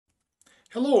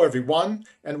Hello everyone,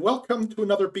 and welcome to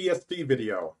another BSD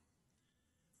video.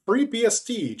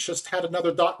 FreeBSD just had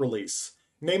another dot release,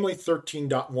 namely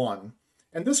 13.1,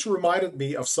 and this reminded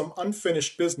me of some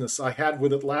unfinished business I had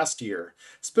with it last year,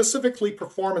 specifically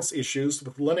performance issues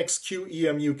with Linux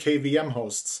QEMU KVM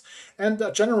hosts, and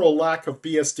a general lack of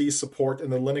BSD support in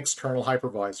the Linux kernel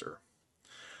hypervisor.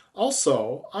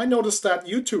 Also, I noticed that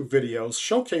YouTube videos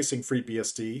showcasing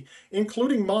FreeBSD,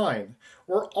 including mine,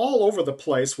 were all over the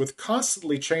place with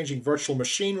constantly changing virtual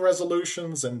machine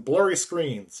resolutions and blurry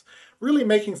screens, really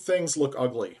making things look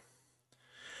ugly.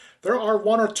 There are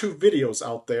one or two videos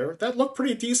out there that look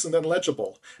pretty decent and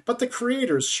legible, but the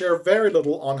creators share very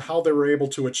little on how they were able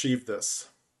to achieve this.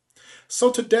 So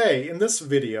today, in this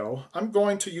video, I'm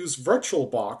going to use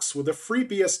VirtualBox with a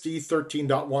FreeBSD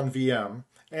 13.1 VM,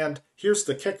 and here's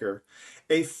the kicker,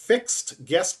 a fixed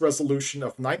guest resolution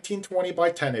of 1920 by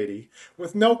 1080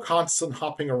 with no constant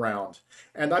hopping around,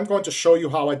 and I'm going to show you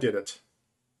how I did it.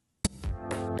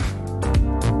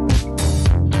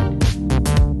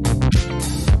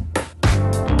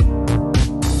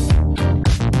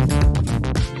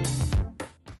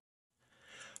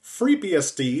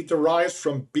 FreeBSD derives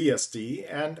from BSD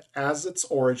and has its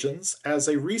origins as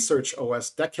a research OS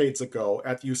decades ago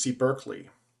at UC Berkeley.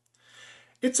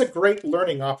 It's a great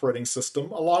learning operating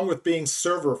system along with being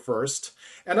server first,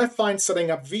 and I find setting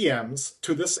up VMs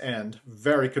to this end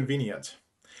very convenient.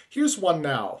 Here's one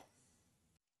now.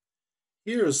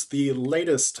 Here's the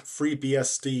latest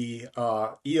FreeBSD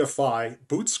EFI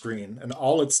boot screen in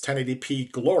all its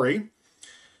 1080p glory.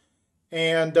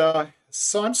 And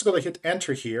so I'm just going to hit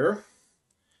enter here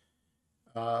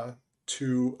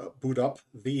to boot up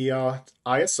the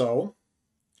ISO.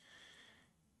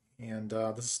 And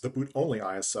this is the boot-only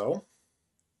ISO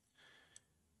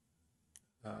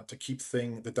to keep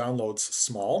the downloads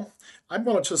small. I'm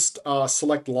going to just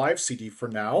select Live CD for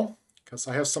now because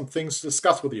I have some things to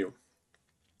discuss with you.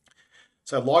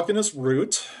 So I logged in as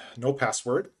root, no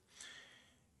password,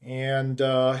 and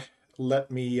let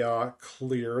me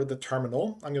clear the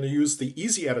terminal. I'm going to use the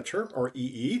Easy Editor, or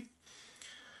EE. It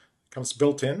comes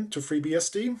built in to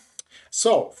FreeBSD.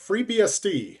 So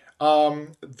FreeBSD,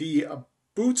 the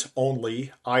boot-only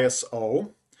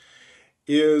ISO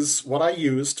is what I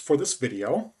used for this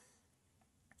video.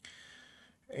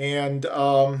 And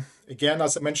again,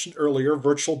 as I mentioned earlier,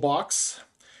 VirtualBox.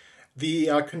 The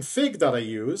config that I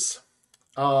use,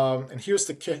 and here's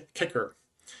the kicker,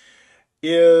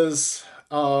 is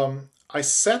I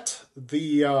set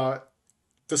the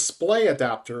display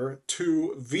adapter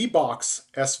to VBox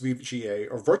SVGA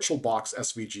or VirtualBox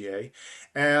SVGA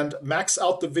and max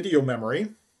out the video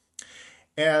memory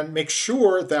and make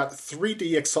sure that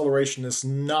 3D acceleration is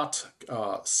not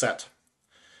set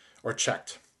or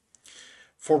checked.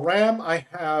 For RAM, I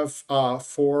have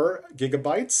 4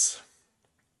 gigabytes,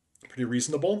 pretty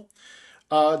reasonable.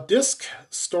 Disk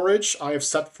storage, I have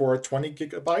set for 20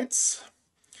 gigabytes.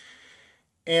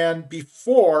 And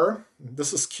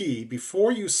this is key,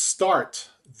 before you start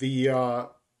the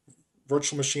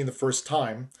virtual machine the first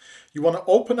time, you want to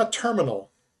open a terminal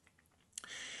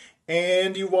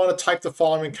and you want to type the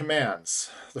following commands.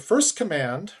 The first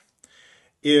command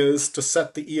is to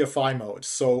set the EFI mode.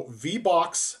 So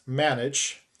VBox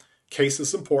manage, case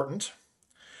is important,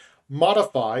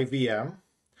 modify VM,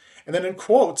 and then in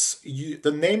quotes,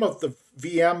 the name of the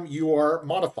VM you are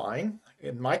modifying,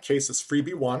 in my case it's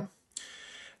FreeB1,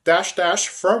 --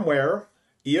 firmware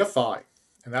EFI,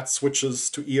 and that switches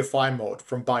to EFI mode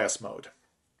from BIOS mode.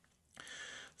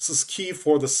 This is key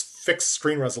for this fixed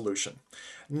screen resolution.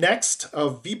 Next,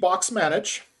 VBox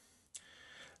manage,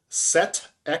 set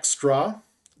extra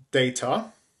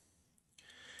data,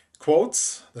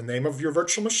 quotes, the name of your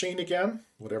virtual machine again,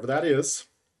 whatever that is,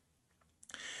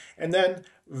 and then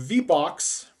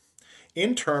VBox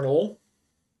internal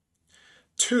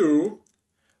 2/EFI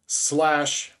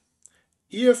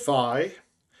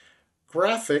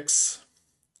graphics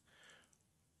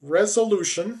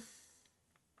resolution,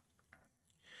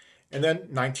 and then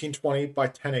 1920 by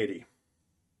 1080.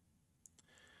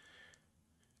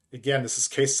 Again, this is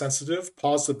case sensitive.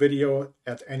 Pause the video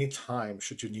at any time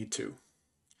should you need to.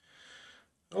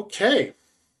 Okay,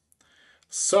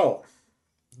 so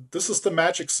this is the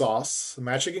magic sauce, the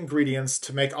magic ingredients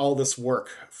to make all this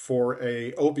work for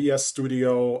a OBS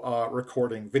Studio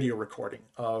video recording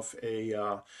of a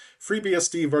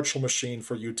FreeBSD virtual machine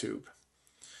for YouTube.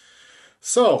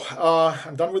 So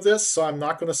I'm done with this, so I'm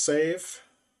not going to save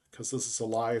because this is a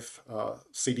live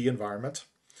CD environment.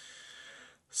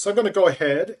 So I'm going to go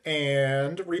ahead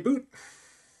and reboot,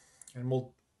 and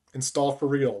we'll install for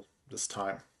real this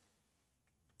time.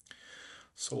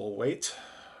 So we'll wait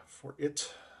for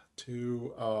it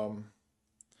to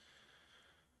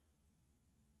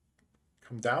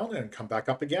come down and come back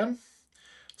up again.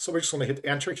 So we're just going to hit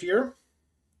enter here.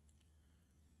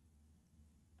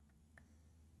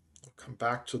 We'll come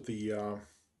back to the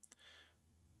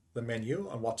menu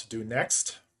on what to do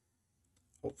next,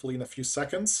 hopefully in a few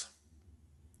seconds.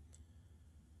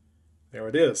 There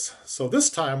it is. So this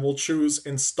time we'll choose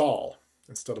install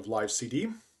instead of live CD.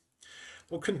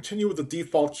 We'll continue with the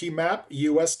default key map,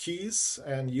 US keys,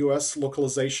 and US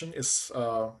localization is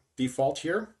default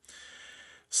here.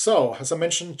 So, as I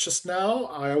mentioned just now,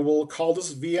 I will call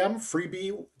this VM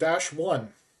FreeBSD-1.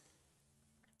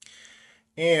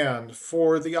 And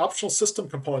for the optional system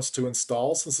components to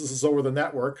install, since this is over the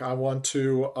network, I want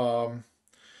to,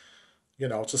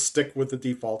 just stick with the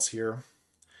defaults here.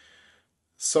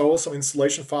 So, some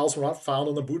installation files were not found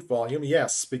on the boot volume.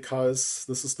 Yes, because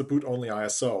this is the boot-only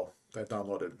ISO that I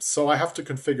downloaded. So I have to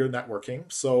configure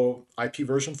networking. So IP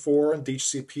version 4 and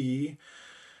DHCP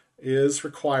is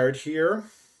required here.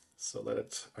 So let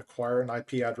it acquire an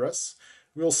IP address.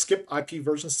 We'll skip IP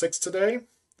version 6 today.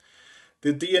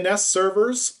 The DNS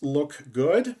servers look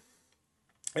good.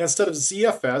 And instead of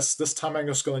ZFS, this time I'm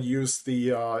just going to use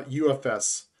the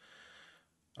UFS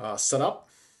setup.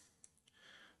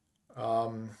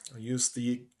 I'll use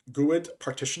the GUID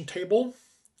partition table.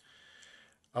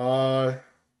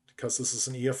 Because this is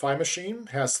an EFI machine,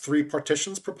 has 3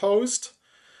 partitions proposed.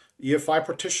 EFI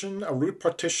partition, a root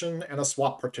partition, and a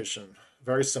swap partition.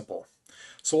 Very simple.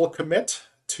 So we'll commit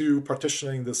to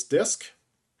partitioning this disk.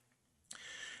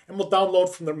 And we'll download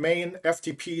from the main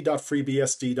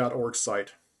ftp.freebsd.org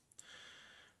site.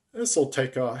 This will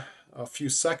take a few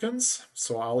seconds,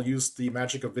 so I'll use the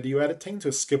magic of video editing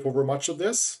to skip over much of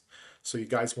this, so you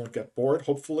guys won't get bored,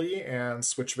 hopefully, and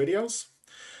switch videos.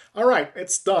 All right,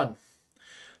 it's done.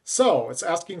 So it's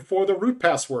asking for the root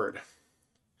password.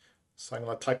 So I'm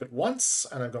going to type it once,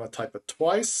 and I'm going to type it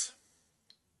twice.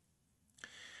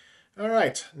 All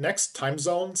right, next, time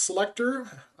zone selector.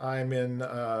 I'm in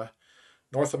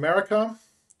North America.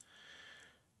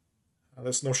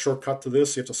 There's no shortcut to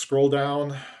this. You have to scroll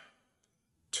down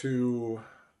to,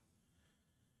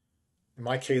 in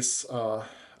my case,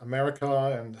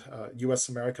 America and US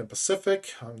American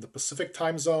Pacific. I'm the Pacific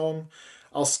time zone.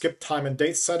 I'll skip time and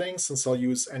date settings since I'll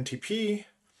use NTP.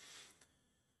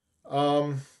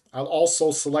 I'll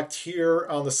also select here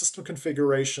on the system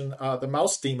configuration the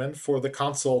mouse daemon for the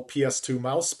console PS2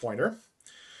 mouse pointer,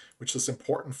 which is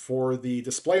important for the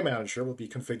display manager we'll be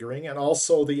configuring, and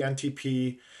also the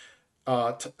NTP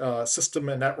system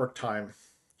and network time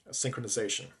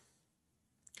synchronization.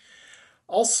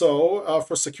 Also,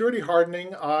 for security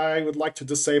hardening, I would like to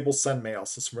disable sendmail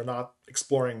since we're not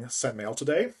exploring sendmail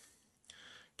today.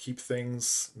 Keep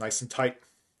things nice and tight.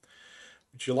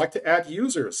 Would you like to add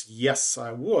users? Yes,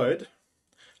 I would.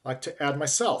 I'd like to add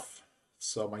myself.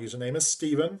 So my username is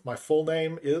Steven. My full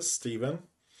name is Steven.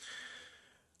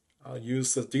 I'll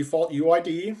use the default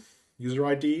UID, user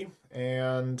ID,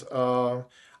 and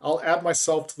I'll add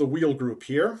myself to the wheel group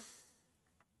here.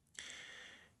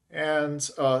 And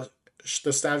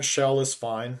the standard shell is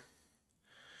fine.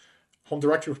 Home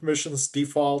directory permissions,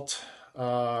 default.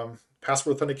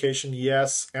 Password authentication,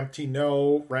 yes. Empty,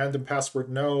 no. Random password,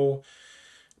 no.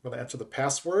 I'm going to enter the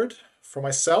password for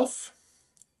myself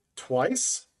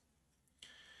twice.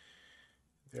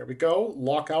 There we go.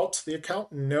 Lock out the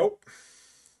account. Nope.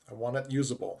 I want it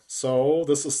usable. So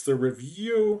this is the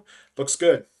review. Looks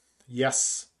good.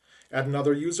 Yes. Add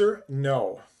another user?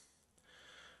 No.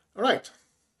 All right.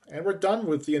 And we're done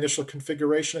with the initial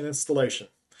configuration and installation.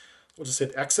 We'll just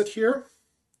hit exit here.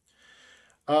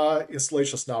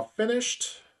 Installation is now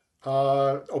finished.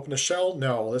 Open a shell?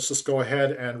 No. Let's just go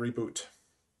ahead and reboot.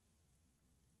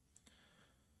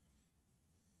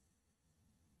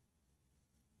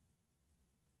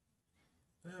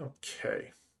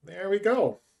 Okay, there we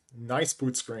go. Nice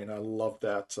boot screen. I love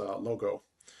that logo.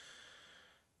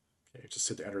 Okay, just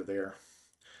hit enter there.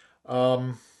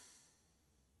 And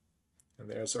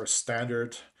there's our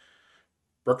standard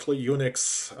Berkeley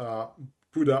Unix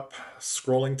boot up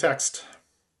scrolling text.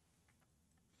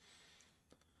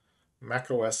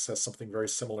 macOS has something very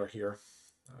similar here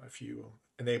if you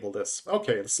enable this.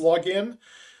 Okay, let's log in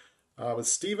with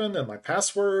Steven and my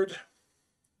password.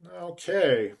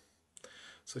 Okay,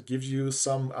 so it gives you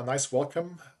a nice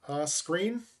welcome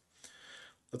screen.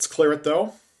 Let's clear it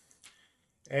though.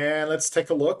 And let's take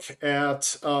a look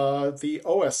at the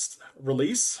OS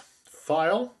release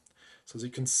file. So as you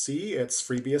can see, it's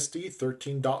FreeBSD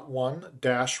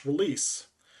 13.1-release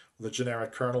with a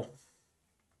generic kernel.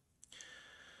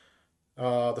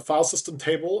 The file system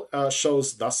table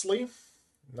shows thusly.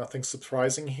 Nothing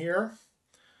surprising here.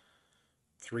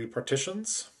 3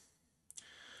 partitions.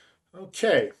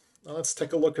 Okay, Now let's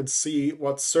take a look and see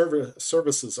what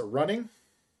services are running.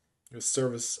 There's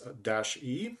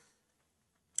service-e.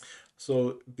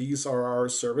 So these are our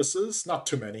services, not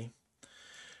too many.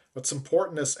 What's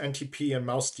important is NTP and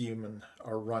Mouse Daemon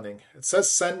are running. It says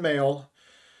send mail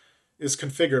is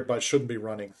configured, but it shouldn't be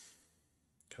running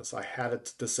because I had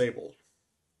it disabled.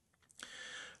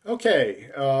 Okay,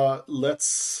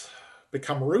 let's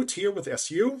become root here with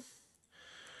SU.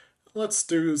 Let's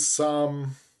do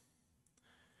some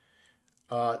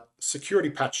security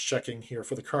patch checking here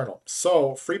for the kernel.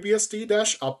 So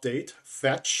FreeBSD-update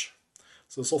fetch.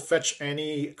 So this will fetch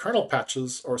any kernel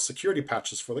patches or security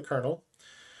patches for the kernel.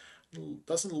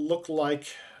 Doesn't look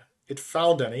like it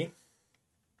found any.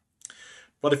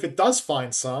 But if it does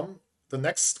find some, the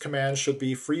next command should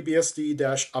be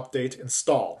FreeBSD-update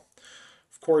install.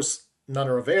 Of course, none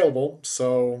are available,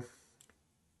 so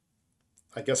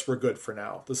I guess we're good for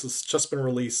now. This has just been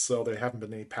released, so there haven't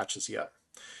been any patches yet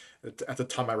at the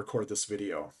time I recorded this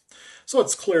video. So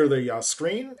let's clear the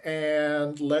screen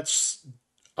and let's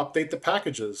update the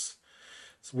packages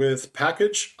with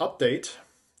package update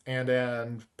and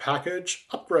then package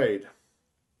upgrade.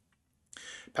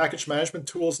 Package management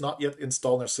tool is not yet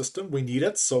installed in our system. We need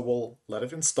it, so we'll let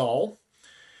it install.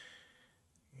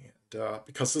 And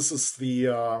because this is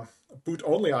the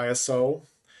boot-only ISO,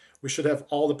 we should have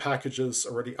all the packages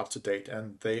already up to date,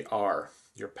 and they are.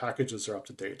 Your packages are up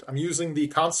to date. I'm using the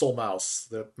console mouse,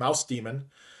 the mouse daemon,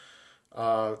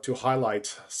 to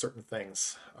highlight certain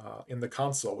things in the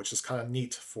console, which is kind of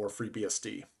neat for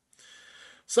FreeBSD.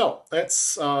 So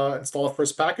let's install the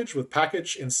first package with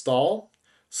package install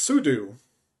sudo.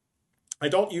 I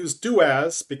don't use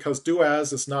doas because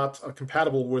doas is not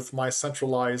compatible with my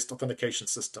centralized authentication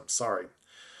system. Sorry.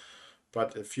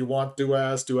 But if you want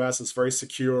doas, doas is very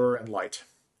secure and light.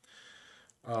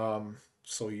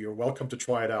 So you're welcome to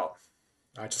try it out.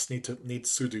 I just need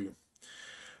sudo.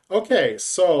 Okay,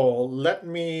 so let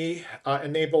me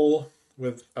enable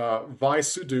with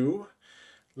vi-sudo.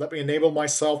 Let me enable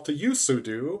myself to use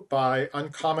sudo by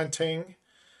uncommenting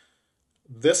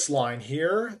this line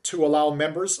here to allow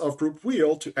members of group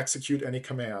wheel to execute any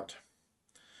command.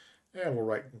 And we'll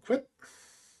write and quit.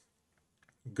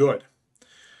 Good.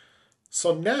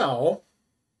 So now,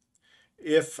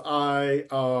 if I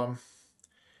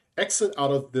exit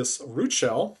out of this root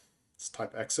shell, let's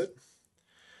type exit.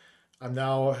 I'm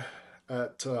now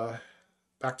at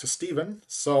back to Steven.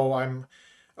 So I'm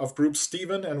of group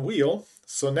Steven and wheel.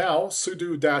 So now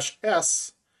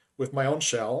sudo-s with my own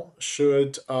shell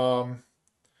should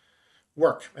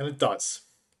work, and it does.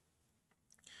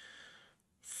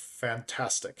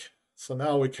 Fantastic. So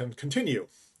now we can continue.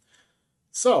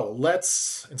 So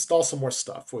let's install some more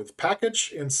stuff with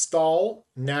package install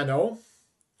nano.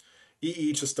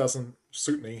 EE just doesn't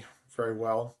suit me very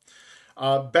well.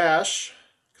 Bash,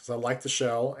 because I like the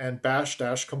shell, and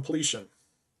bash-completion.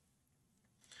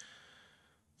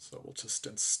 So we'll just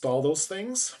install those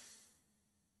things.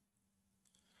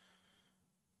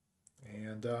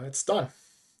 And it's done,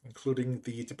 including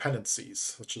the dependencies,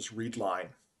 such as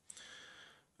readline.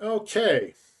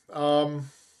 Okay.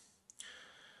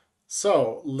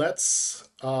 So let's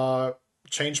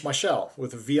change my shell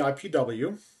with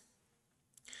VIPW.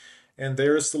 And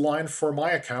there's the line for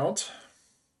my account.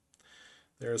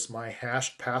 There's my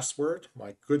hashed password.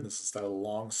 My goodness, is that a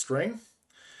long string?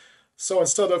 So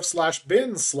instead of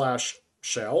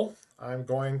 /bin/shell, I'm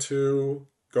going to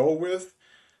go with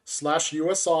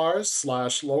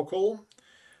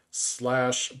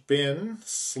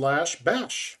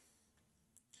 /usr/local/bin/bash.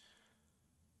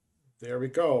 There we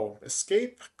go.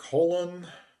 Escape, write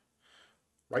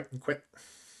and quit.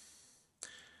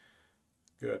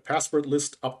 Good. Password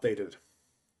list updated.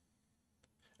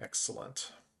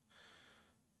 Excellent.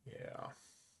 Yeah.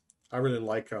 I really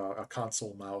like a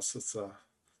console mouse. It's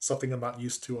something I'm not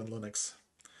used to in Linux.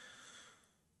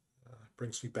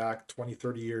 Brings me back 20,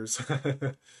 30 years.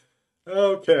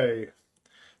 Okay.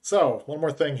 So, one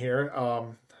more thing here.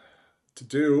 To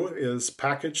do is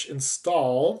package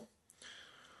install.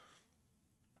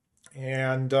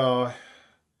 And we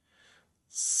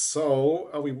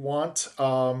want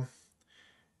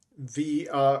the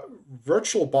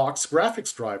VirtualBox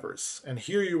graphics drivers. And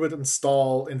here you would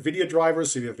install NVIDIA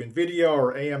drivers if you have NVIDIA,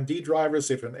 or AMD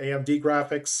drivers if you have AMD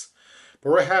graphics.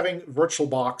 But we're having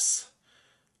VirtualBox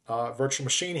virtual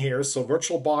machine here. So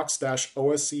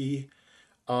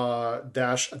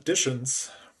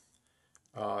VirtualBox-OSE-additions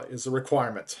is a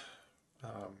requirement.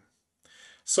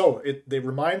 So it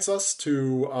reminds us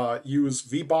to use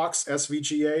VBox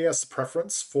SVGA as the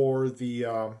preference for these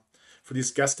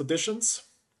guest additions.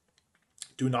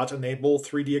 Do not enable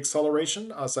 3D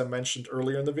acceleration, as I mentioned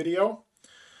earlier in the video.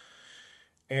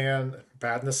 and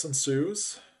badness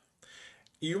ensues.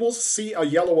 You will see a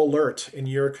yellow alert in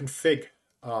your config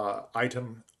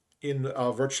item in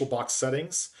VirtualBox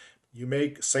settings. You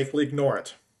may safely ignore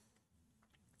it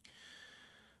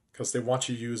because they want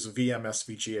you to use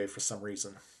VMSVGA for some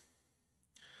reason.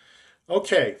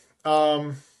 Okay,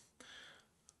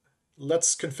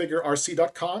 let's configure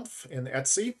rc.conf in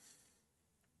Etsy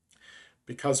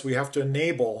because we have to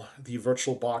enable the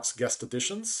VirtualBox guest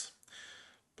editions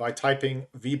by typing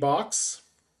vbox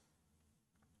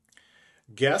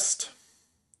guest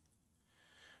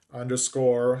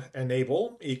underscore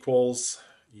enable equals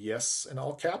yes in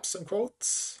all caps and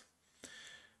quotes,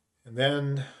 and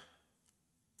then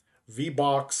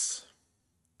vbox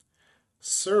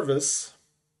service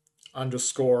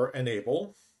underscore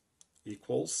enable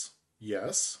equals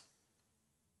yes.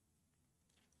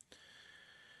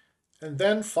 And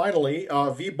then finally,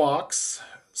 vbox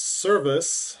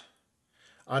service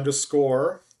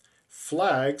underscore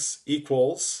flags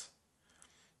equals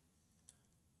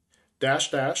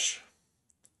dash dash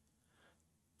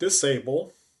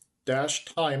disable dash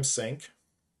time sync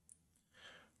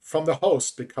from the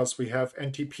host because we have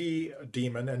NTP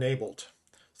daemon enabled.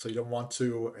 So you don't want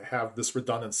to have this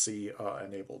redundancy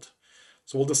enabled.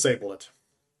 So we'll disable it.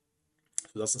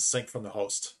 It doesn't sync from the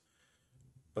host,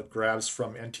 but grabs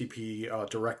from NTP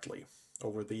directly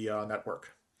over the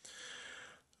network.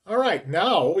 All right,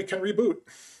 now we can reboot.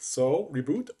 So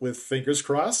reboot with fingers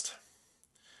crossed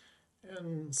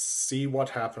and see what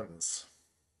happens.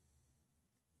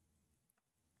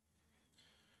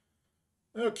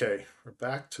 Okay, we're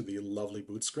back to the lovely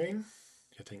boot screen.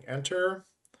 Hitting enter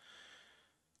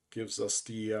gives us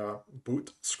the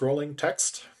boot scrolling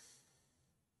text.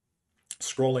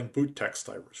 Scrolling boot text,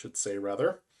 I should say,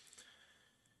 rather.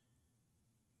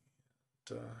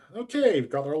 Okay, we've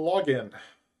got our login.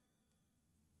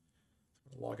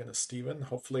 Login as Steven.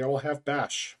 Hopefully I will have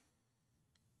bash.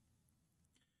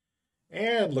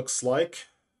 And looks like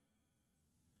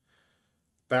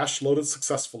bash loaded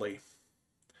successfully.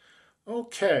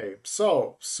 Okay,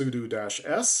 so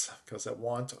sudo-s, because I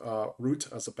want root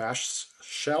as a bash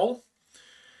shell.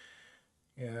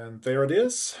 And there it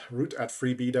is, root at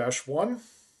FreeB-1.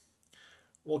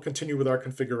 We'll continue with our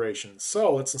configuration.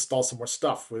 So let's install some more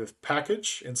stuff with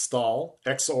package install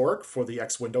xorg for the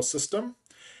X Windows system,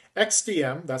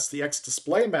 XDM, that's the X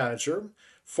Display Manager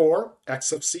for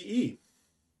XFCE.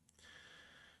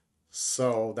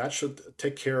 So that should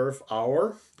take care of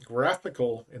our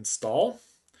graphical install.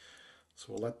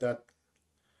 So we'll let that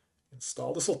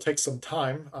install. This will take some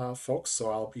time, folks, so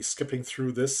I'll be skipping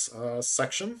through this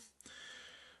section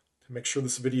to make sure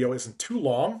this video isn't too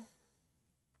long.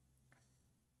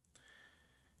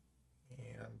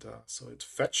 And so it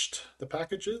fetched the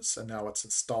packages, and now it's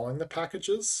installing the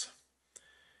packages.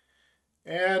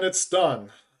 And it's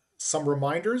done. Some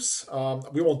reminders.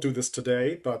 We won't do this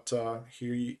today, but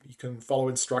here you can follow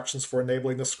instructions for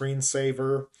enabling the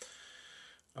screensaver,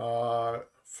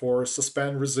 for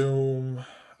suspend, resume,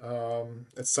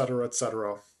 etc.,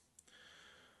 etc.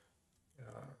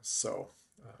 So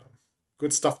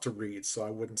good stuff to read. So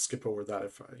I wouldn't skip over that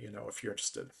if if you're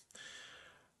interested.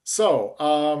 So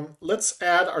let's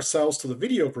add ourselves to the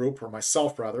video group, or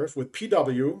myself rather, with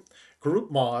pw group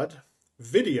mod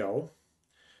video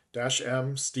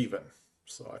 -m Steven.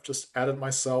 So I've just added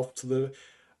myself to the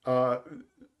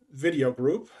video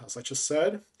group, as I just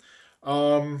said.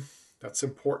 That's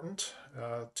important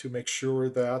to make sure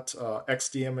that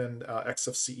XDM and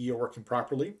XFCE are working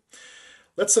properly.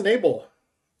 Let's enable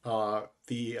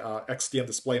the XDM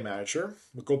Display Manager.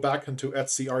 We'll go back into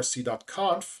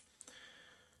etcrc.conf.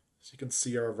 So you can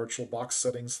see our VirtualBox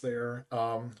settings there.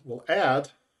 We'll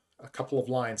add a couple of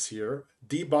lines here.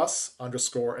 dbus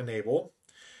underscore enable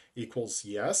equals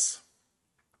yes.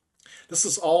 This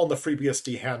is all in the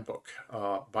FreeBSD handbook,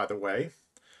 by the way,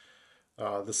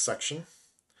 this section.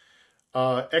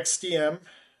 XDM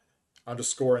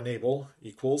underscore enable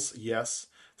equals yes.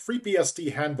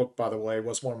 FreeBSD handbook, by the way,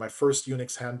 was one of my first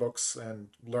Unix handbooks and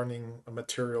learning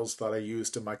materials that I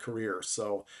used in my career,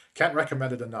 so can't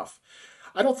recommend it enough.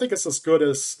 I don't think it's as good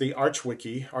as the Arch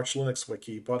Linux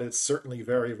Wiki, but it's certainly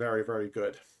very, very, very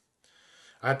good.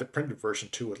 I had the printed version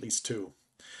too, at least two.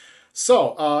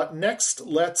 So next,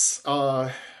 let's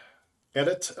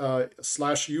edit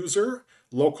 /user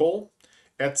local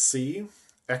etc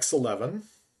x11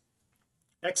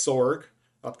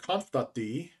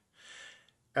 xorg.conf.d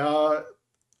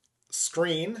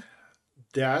screen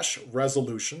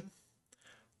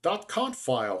 -resolution.conf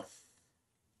file.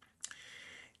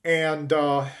 And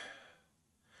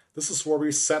this is where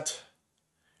we set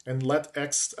and let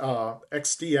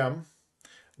XDM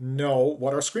know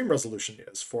what our screen resolution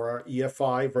is for our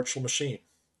EFI virtual machine,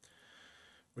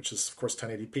 which is, of course,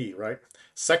 1080p, right?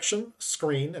 Section,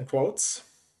 screen, in quotes.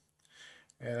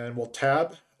 And we'll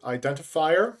tab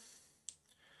identifier,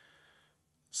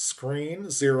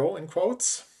 screen 0, in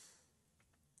quotes.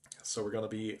 So we're going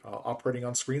to be operating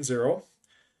on screen 0.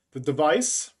 The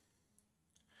device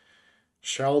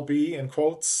shall be, in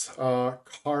quotes,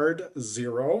 card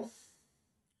 0.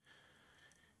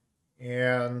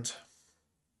 And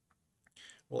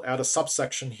we'll add a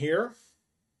subsection here.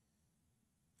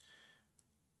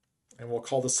 And we'll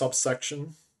call the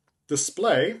subsection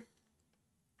display,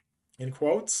 in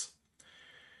quotes.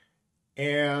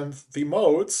 And the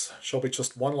modes shall be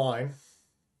just one line.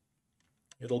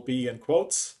 It'll be, in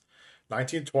quotes,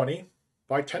 1920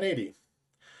 by 1080.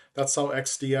 That's how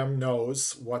XDM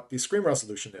knows what the screen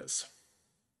resolution is.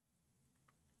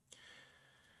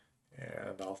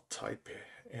 And I'll type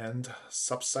end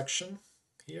subsection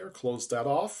here, close that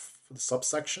off for the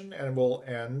subsection, and we'll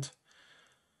end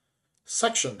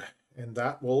section. And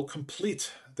that will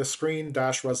complete the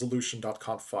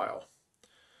screen-resolution.conf file.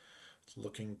 It's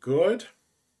looking good.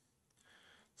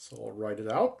 So I'll write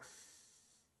it out.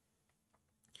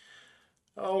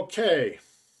 Okay.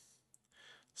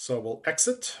 So we'll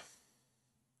exit.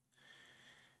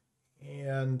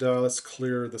 And let's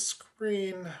clear the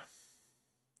screen.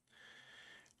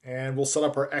 And we'll set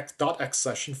up our .x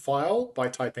session file by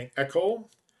typing echo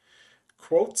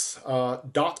quotes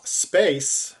dot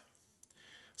space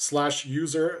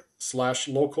 /user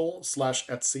 /local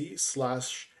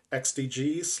 /etc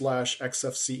 /xdg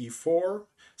 /xfce4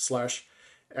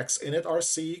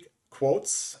 /xinitrc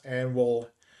quotes, and we'll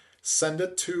send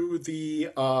it to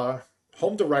the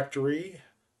home directory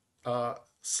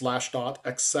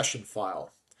 /.x session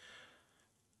file.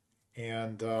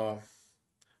 And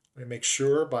we make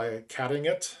sure by catting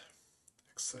it,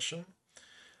 X session.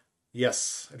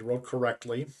 Yes, it wrote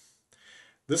correctly.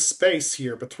 This space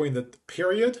here between the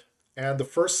period and the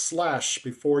first slash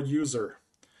before user,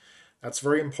 that's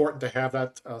very important to have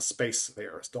that space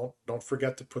there. Don't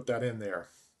forget to put that in there.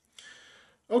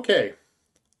 Okay,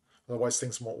 otherwise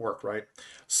things won't work, right?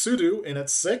 Sudo init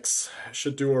 6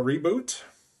 should do a reboot.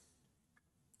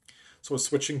 So we're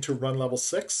switching to run level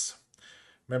 6.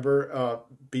 Remember,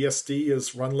 BSD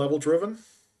is run level driven,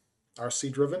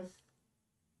 RC driven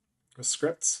with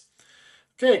scripts.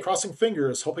 Okay, crossing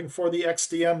fingers, hoping for the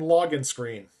XDM login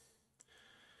screen.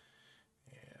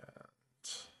 And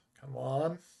come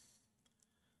on.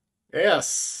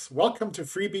 Yes, welcome to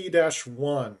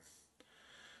FreeB-1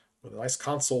 with a nice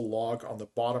console log on the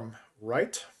bottom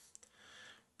right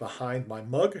behind my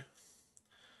mug.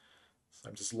 So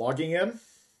I'm just logging in,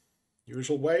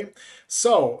 usual way.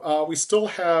 So we still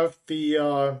have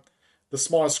the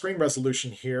smallest screen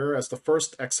resolution here as the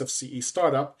first XFCE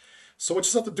startup. So we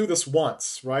just have to do this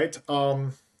once, right?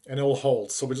 And it'll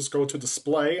hold. So we just go to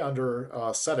display under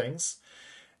settings,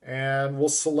 and we'll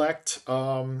select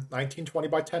 1920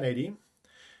 by 1080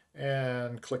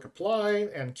 and click apply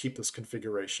and keep this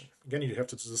configuration. Again, you have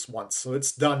to do this once. So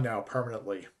it's done now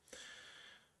permanently.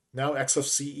 Now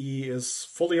XFCE is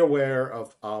fully aware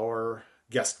of our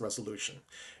guest resolution.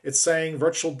 It's saying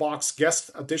VirtualBox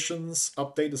guest additions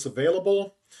update is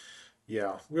available.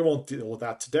 Yeah, we won't deal with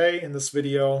that today in this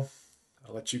video.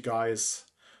 I'll let you guys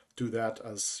do that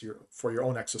for your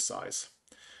own exercise.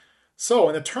 So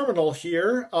in the terminal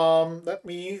here, let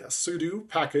me sudo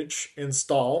package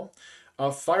install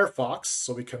Firefox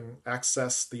so we can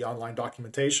access the online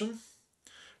documentation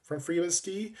from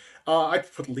FreeBSD. I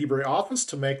put LibreOffice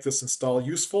to make this install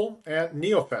useful, and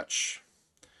NeoFetch,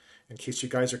 in case you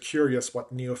guys are curious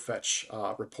what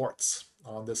NeoFetch reports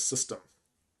on this system.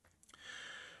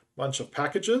 Bunch of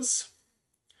packages.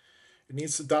 It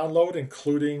needs to download,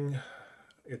 including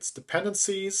its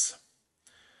dependencies.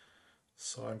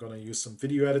 So I'm going to use some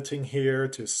video editing here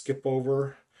to skip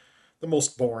over the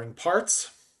most boring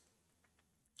parts.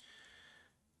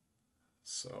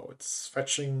 So it's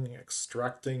fetching,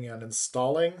 extracting, and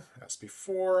installing as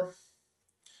before.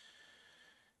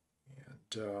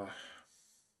 And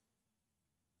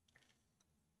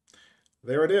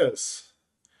there it is,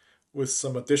 with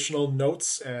some additional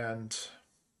notes and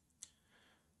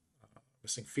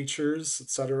missing features,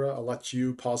 etc. I'll let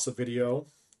you pause the video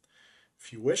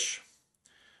if you wish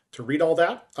to read all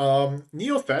that.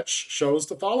 NeoFetch shows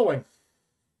the following.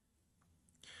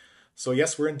 So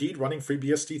yes, we're indeed running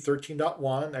FreeBSD 13.1,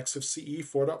 XFCE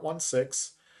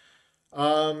 4.16,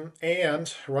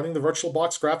 and running the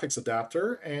VirtualBox graphics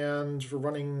adapter, and we're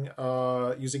running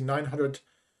using 900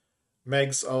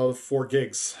 megs of 4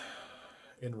 gigs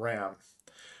in RAM.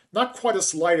 Not quite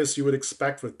as light as you would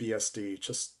expect with BSD,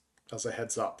 just as a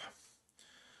heads up.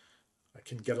 I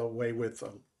can get away with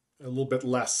a little bit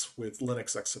less with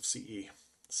Linux XFCE.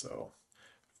 So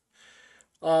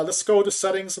let's go to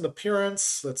settings and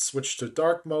appearance. Let's switch to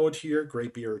dark mode here,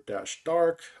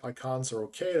 Graybeard-dark. Icons are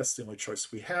okay, that's the only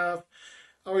choice we have.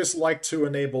 I always like to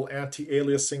enable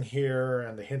anti-aliasing here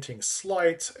and the hinting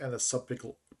slight and the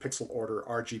subpixel order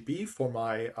RGB for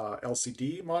my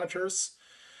LCD monitors.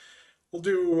 We'll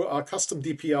do a custom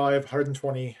DPI of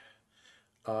 120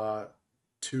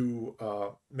 to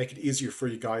make it easier for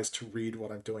you guys to read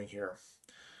what I'm doing here.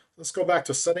 Let's go back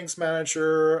to Settings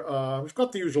Manager. We've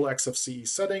got the usual XFCE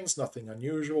settings, nothing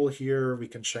unusual here. We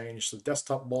can change the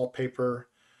desktop wallpaper,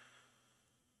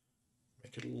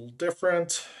 make it a little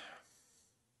different.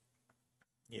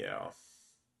 Yeah.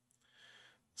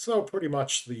 So pretty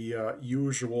much the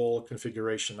usual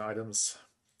configuration items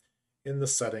in the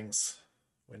settings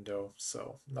window.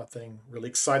 So nothing really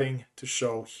exciting to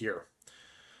show here.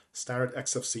 Standard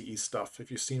XFCE stuff. If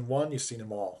you've seen one, you've seen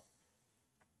them all.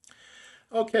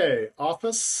 Okay,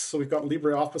 Office. So we've got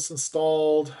LibreOffice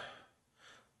installed.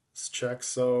 Let's check.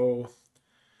 So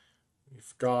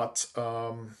we've got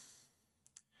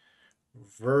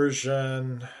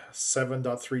version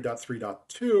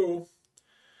 7.3.3.2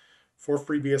 for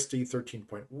FreeBSD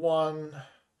 13.1,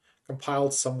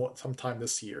 compiled sometime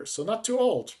this year. So not too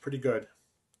old, pretty good.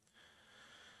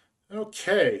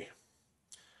 Okay.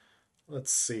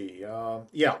 Let's see.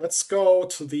 Yeah, let's go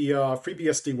to the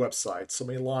FreeBSD website. So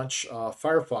we launch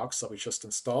Firefox that we just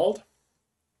installed.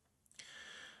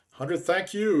 100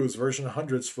 thank yous, version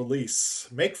 100's release.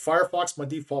 Make Firefox my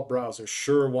default browser.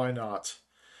 Sure, why not?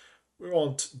 We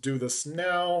won't do this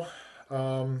now.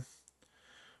 We'll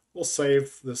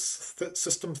save this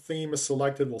system theme is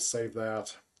selected. We'll save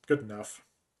that. Good enough.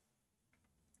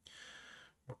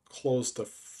 We'll close the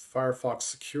Firefox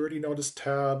Security Notice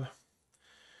tab.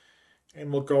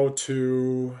 And we'll go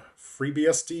to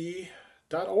freebsd.org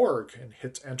and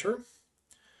hit enter.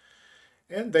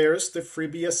 And there's the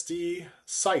FreeBSD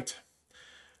site.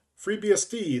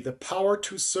 FreeBSD, the power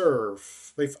to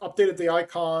serve. They've updated the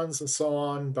icons and so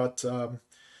on, but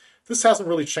this hasn't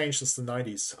really changed since the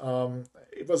 90s.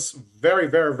 It was very,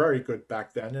 very, very good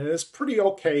back then, and it is pretty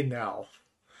okay now,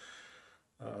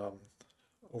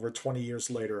 over 20 years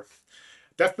later.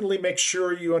 Definitely make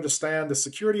sure you understand the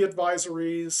security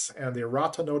advisories and the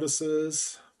errata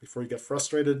notices before you get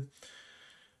frustrated.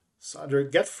 So under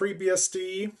Get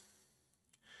FreeBSD,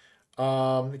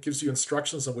 it gives you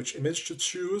instructions on which image to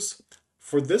choose.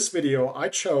 For this video, I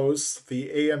chose the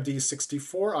AMD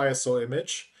 64 ISO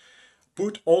image,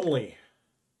 boot only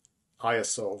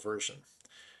ISO version.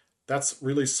 That's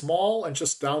really small and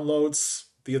just downloads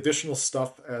the additional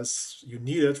stuff as you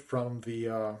need it from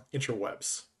the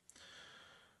interwebs.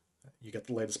 You get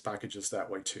the latest packages that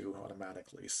way too,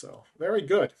 automatically. So very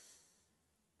good.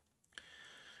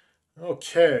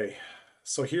 Okay,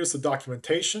 so here's the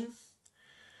documentation.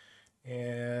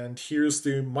 And here's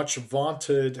the much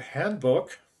vaunted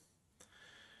handbook.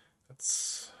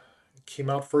 It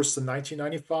came out first in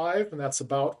 1995, and that's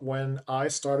about when I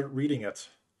started reading it.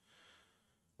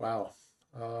 Wow,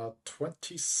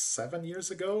 27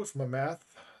 years ago, if my math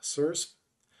serves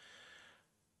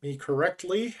me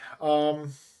correctly.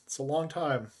 It's a long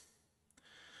time.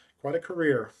 Quite a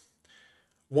career.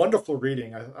 Wonderful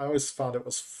reading. I always found it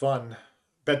was fun.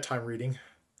 Bedtime reading.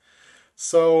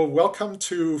 So welcome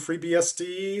to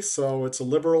FreeBSD. So it's a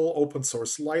liberal open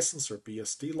source license or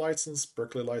BSD license,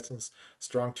 Berkeley license,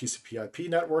 strong TCP/IP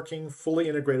networking, fully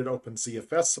integrated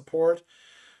OpenZFS support,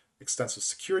 extensive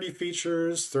security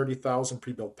features, 30,000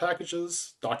 pre-built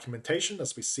packages, documentation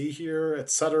as we see here,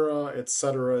 etc.,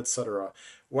 etc., etc.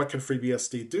 What can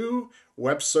FreeBSD do?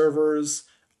 Web servers,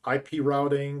 IP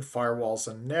routing, firewalls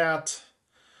and NAT,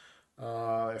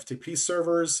 FTP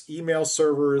servers, email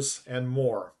servers, and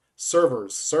more.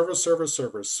 Servers,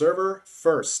 server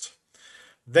first.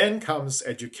 Then comes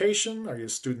education. Are you a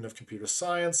student of computer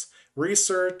science?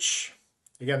 Research.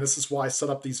 Again, this is why I set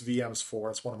up these VMs for.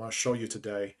 It's what I'm going to show you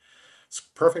today. It's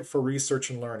perfect for research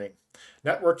and learning.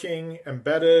 Networking,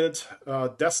 embedded,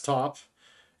 desktop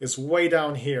is way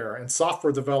down here, and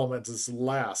software development is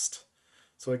last.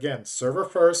 So again, server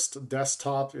first,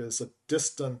 desktop is a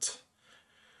distant,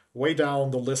 way down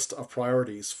the list of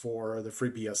priorities for the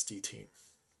FreeBSD team.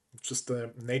 It's just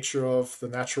the nature of the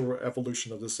natural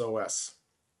evolution of this OS.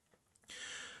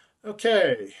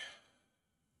 Okay.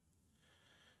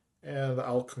 And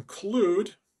I'll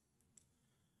conclude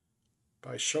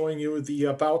by showing you the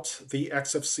about the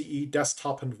XFCE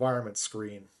desktop environment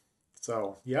screen.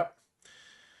 So, yep.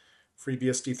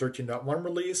 FreeBSD 13.1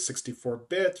 release,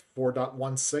 64-bit,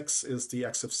 4.16 is the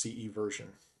XFCE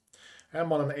version.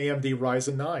 I'm on an AMD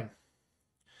Ryzen 9.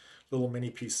 little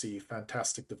mini PC,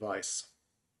 fantastic device.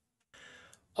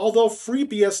 Although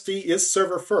FreeBSD is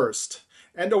server first,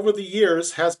 and over the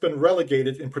years has been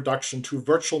relegated in production to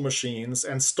virtual machines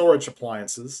and storage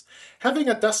appliances, having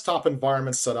a desktop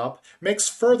environment set up makes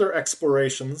further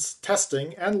explorations,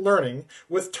 testing, and learning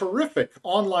with terrific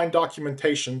online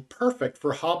documentation perfect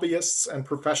for hobbyists and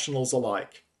professionals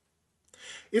alike.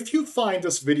 If you find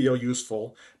this video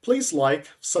useful, please like,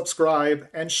 subscribe,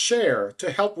 and share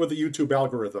to help with the YouTube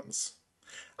algorithms.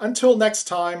 Until next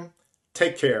time,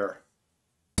 take care.